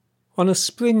On a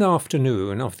spring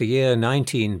afternoon of the year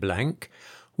 19 blank,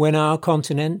 when our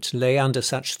continent lay under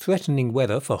such threatening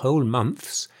weather for whole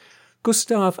months,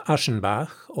 Gustav Aschenbach,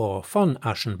 or von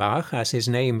Aschenbach as his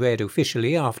name read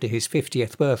officially after his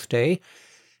 50th birthday,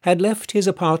 had left his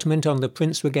apartment on the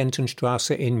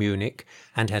Prinzregentenstrasse in Munich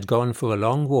and had gone for a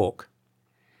long walk.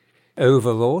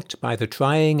 Overwrought by the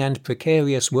trying and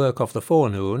precarious work of the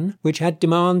forenoon, which had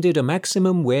demanded a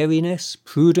maximum wariness,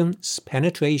 prudence,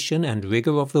 penetration, and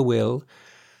rigour of the will,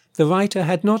 the writer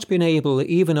had not been able,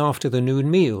 even after the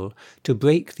noon meal, to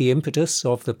break the impetus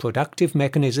of the productive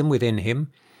mechanism within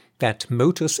him, that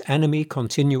motus animi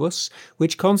continuus,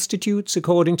 which constitutes,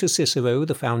 according to Cicero,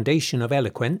 the foundation of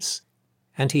eloquence,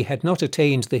 and he had not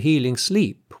attained the healing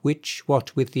sleep which,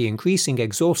 what with the increasing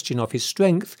exhaustion of his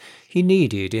strength, he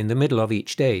needed in the middle of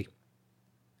each day.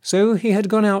 So he had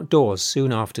gone outdoors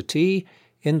soon after tea,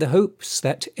 in the hopes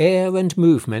that air and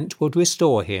movement would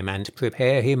restore him and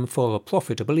prepare him for a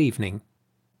profitable evening.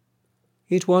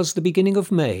 It was the beginning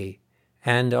of May,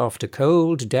 and after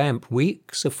cold, damp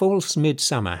weeks a false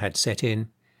midsummer had set in.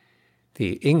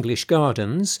 The English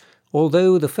gardens,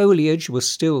 although the foliage was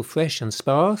still fresh and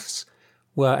sparse,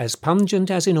 were as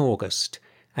pungent as in August,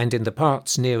 and in the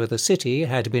parts nearer the city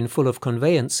had been full of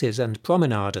conveyances and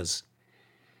promenaders.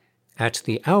 At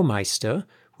the Aumeister,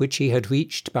 which he had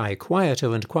reached by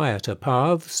quieter and quieter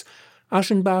paths,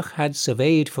 Aschenbach had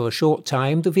surveyed for a short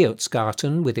time the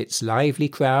Wirtsgarten with its lively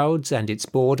crowds and its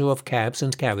border of cabs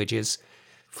and carriages.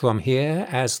 From here,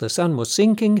 as the sun was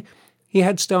sinking, he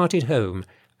had started home,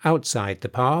 outside the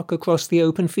park across the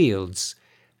open fields,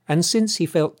 and since he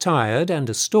felt tired and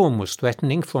a storm was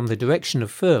threatening from the direction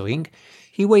of Föhring,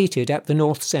 he waited at the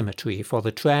North Cemetery for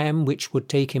the tram which would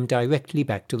take him directly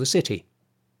back to the city.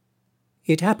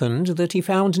 It happened that he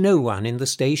found no one in the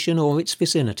station or its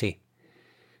vicinity.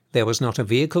 There was not a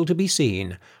vehicle to be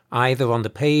seen, either on the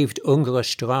paved Ungerer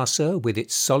Strasse with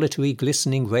its solitary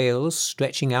glistening rails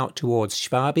stretching out towards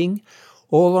Schwabing,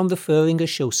 or on the Föhringer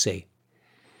Chaussee.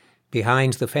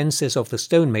 Behind the fences of the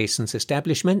stonemasons'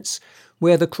 establishments,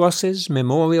 where the crosses,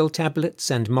 memorial tablets,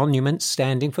 and monuments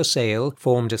standing for sale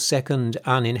formed a second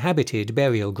uninhabited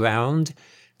burial ground,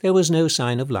 there was no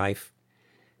sign of life.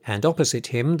 And opposite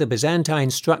him the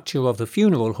Byzantine structure of the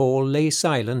funeral hall lay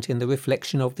silent in the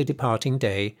reflection of the departing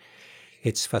day,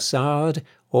 its façade,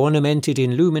 ornamented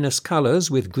in luminous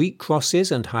colours with Greek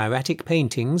crosses and hieratic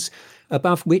paintings,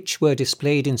 above which were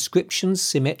displayed inscriptions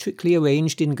symmetrically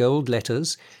arranged in gold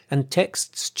letters, and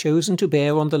texts chosen to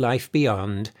bear on the life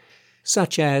beyond,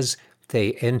 such as,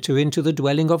 "They enter into the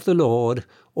dwelling of the Lord,"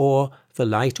 or "The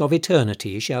light of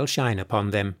eternity shall shine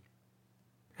upon them."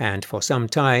 And for some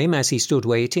time, as he stood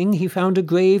waiting, he found a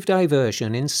grave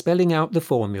diversion in spelling out the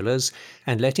formulas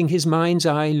and letting his mind's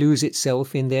eye lose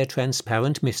itself in their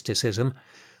transparent mysticism,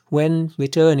 when,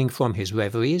 returning from his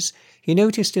reveries, he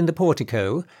noticed in the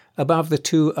portico, above the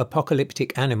two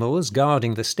apocalyptic animals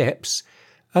guarding the steps,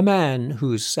 a man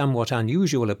whose somewhat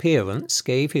unusual appearance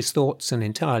gave his thoughts an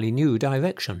entirely new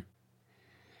direction.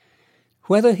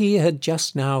 Whether he had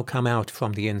just now come out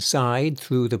from the inside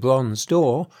through the bronze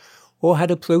door, or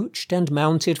had approached and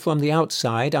mounted from the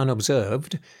outside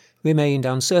unobserved, remained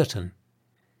uncertain.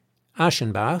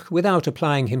 Aschenbach, without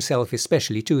applying himself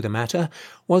especially to the matter,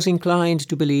 was inclined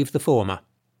to believe the former.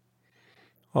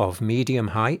 Of medium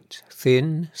height,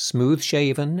 thin,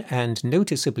 smooth-shaven, and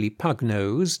noticeably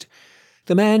pug-nosed,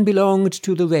 the man belonged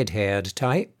to the red-haired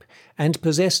type, and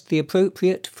possessed the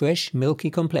appropriate fresh milky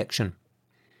complexion.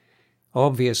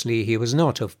 Obviously he was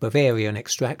not of Bavarian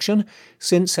extraction,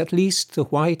 since at least the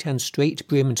white and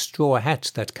straight-brimmed straw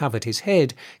hat that covered his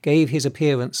head gave his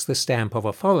appearance the stamp of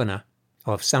a foreigner,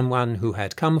 of someone who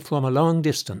had come from a long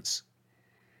distance.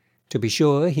 To be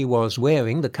sure, he was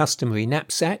wearing the customary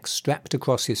knapsack strapped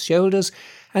across his shoulders,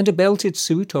 and a belted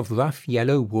suit of rough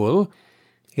yellow wool.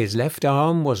 His left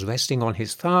arm was resting on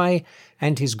his thigh,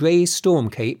 and his grey storm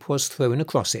cape was thrown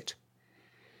across it.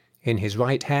 In his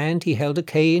right hand he held a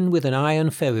cane with an iron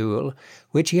ferrule,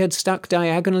 which he had stuck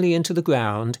diagonally into the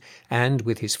ground, and,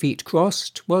 with his feet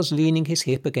crossed, was leaning his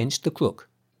hip against the crook.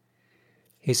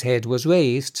 His head was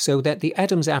raised so that the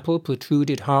Adam's apple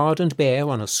protruded hard and bare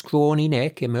on a scrawny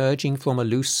neck emerging from a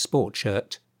loose sport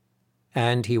shirt.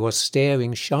 And he was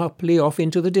staring sharply off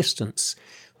into the distance,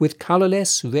 with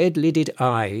colourless, red-lidded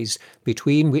eyes,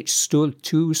 between which stood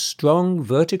two strong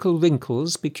vertical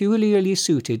wrinkles peculiarly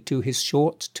suited to his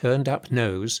short, turned-up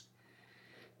nose.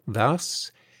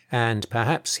 Thus, and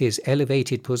perhaps his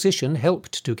elevated position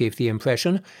helped to give the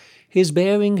impression, his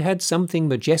bearing had something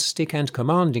majestic and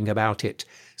commanding about it,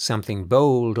 something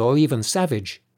bold or even savage.